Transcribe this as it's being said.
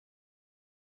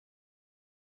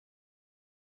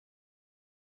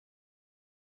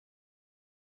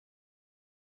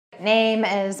name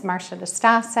is Marcia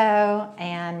Distaso,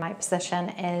 and my position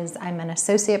is I'm an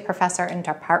associate professor and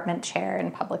department chair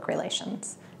in public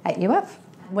relations at UF.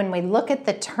 When we look at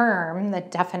the term, the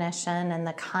definition, and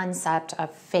the concept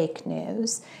of fake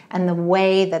news, and the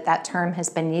way that that term has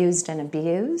been used and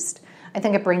abused, I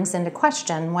think it brings into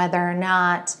question whether or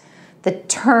not the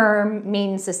term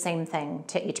means the same thing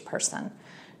to each person.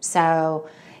 So,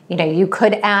 you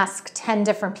could ask 10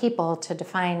 different people to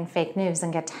define fake news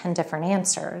and get 10 different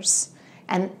answers.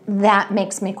 And that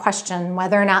makes me question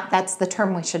whether or not that's the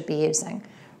term we should be using,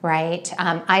 right?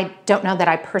 I don't know that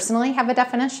I personally have a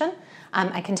definition.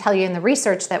 I can tell you in the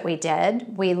research that we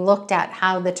did, we looked at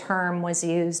how the term was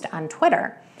used on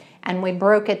Twitter. And we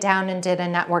broke it down and did a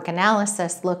network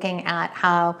analysis looking at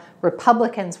how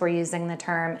Republicans were using the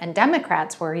term and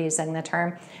Democrats were using the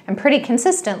term. And pretty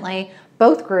consistently,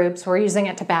 both groups were using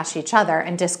it to bash each other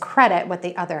and discredit what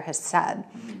the other has said.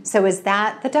 So is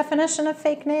that the definition of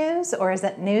fake news? Or is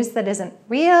it news that isn't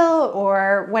real?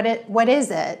 Or what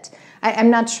is it? I'm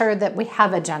not sure that we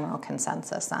have a general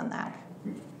consensus on that.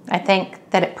 I think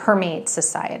that it permeates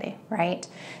society, right?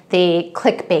 The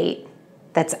clickbait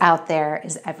that's out there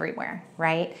is everywhere,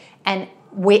 right? And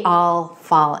we all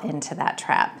fall into that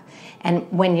trap.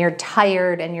 And when you're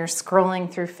tired and you're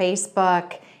scrolling through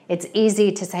Facebook, it's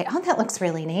easy to say, oh, that looks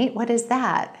really neat. What is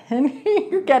that? And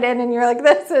you get in and you're like,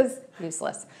 this is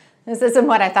useless. This isn't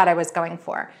what I thought I was going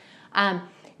for.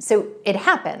 So it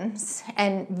happens,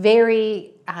 and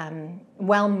very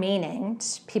well-meaning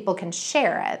people can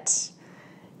share it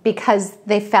because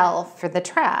they fell for the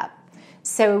trap.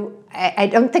 So I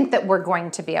don't think that we're going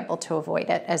to be able to avoid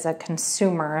it as a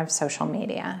consumer of social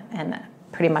media and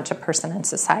pretty much a person in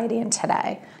society in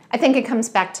today. I think it comes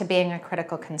back to being a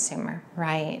critical consumer,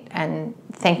 right? And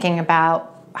thinking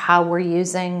about how we're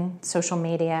using social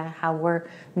media, how we're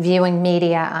viewing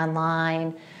media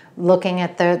online, looking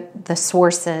at the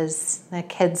sources. The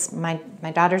kids, my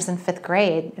daughter's in 5th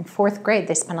grade. In 4th grade,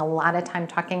 they spend a lot of time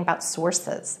talking about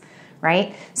sources.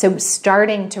 Right? So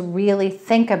starting to really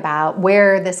think about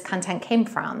where this content came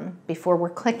from before we're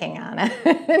clicking on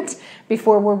it,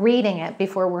 before we're reading it,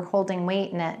 before we're holding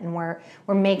weight in it, and we're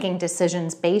making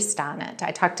decisions based on it.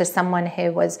 I talked to someone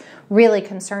who was really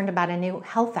concerned about a new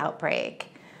health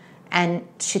outbreak, and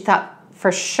she thought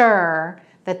for sure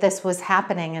that this was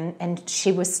happening, and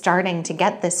she was starting to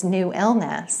get this new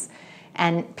illness.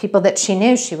 And people that she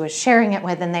knew, she was sharing it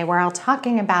with, and they were all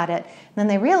talking about it. And then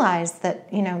they realized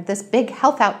that, this big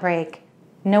health outbreak,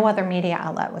 no other media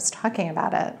outlet was talking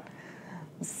about it.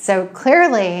 So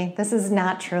clearly, this is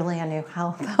not truly a new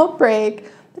health outbreak,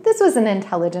 but this was an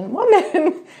intelligent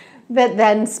woman that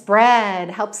then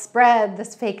helped spread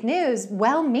this fake news,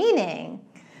 well-meaning.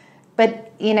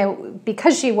 But,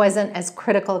 because she wasn't as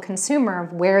critical a consumer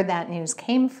of where that news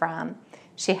came from,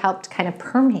 she helped kind of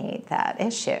permeate that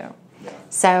issue.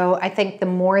 So I think the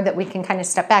more that we can kind of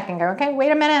step back and go, okay,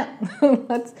 wait a minute,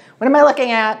 what am I looking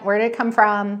at? Where did it come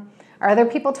from? Are other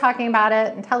people talking about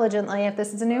it intelligently? If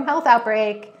this is a new health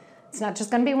outbreak, it's not just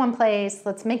going to be one place.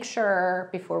 Let's make sure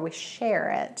before we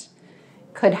share it.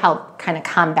 Could help kind of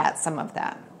combat some of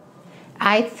that.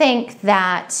 I think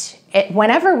that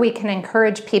whenever we can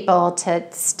encourage people to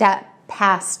step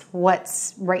past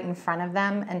what's right in front of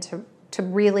them and to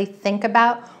really think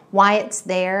about why it's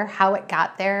there, how it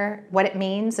got there, what it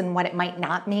means and what it might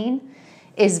not mean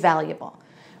is valuable,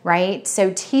 right?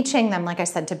 So teaching them, like I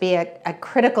said, to be a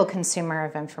critical consumer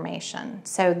of information.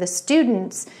 So the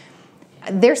students,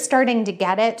 they're starting to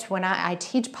get it when I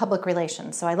teach public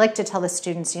relations. So I like to tell the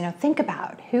students, think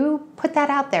about who put that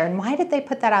out there and why did they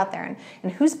put that out there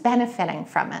and who's benefiting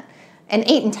from it. An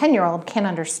 8 and 10-year-old can't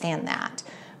understand that.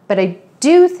 But I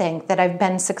do think that I've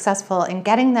been successful in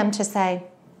getting them to say,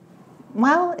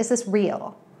 well, is this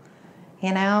real?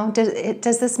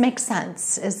 Does this make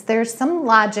sense? Is there some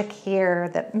logic here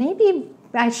that maybe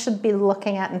I should be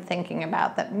looking at and thinking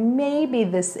about that maybe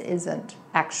this isn't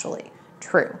actually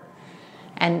true?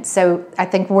 And so I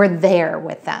think we're there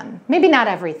with them. Maybe not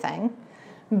everything,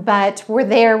 but we're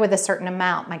there with a certain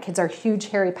amount. My kids are huge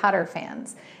Harry Potter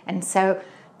fans. And so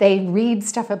they read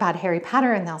stuff about Harry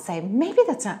Potter and they'll say, maybe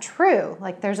that's not true.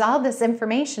 Like there's all this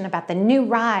information about the new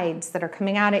rides that are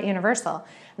coming out at Universal.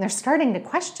 And they're starting to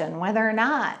question whether or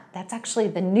not that's actually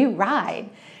the new ride.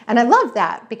 And I love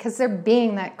that because they're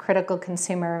being that critical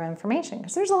consumer of information.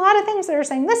 Because there's a lot of things that are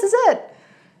saying, this is it.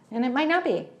 And it might not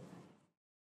be.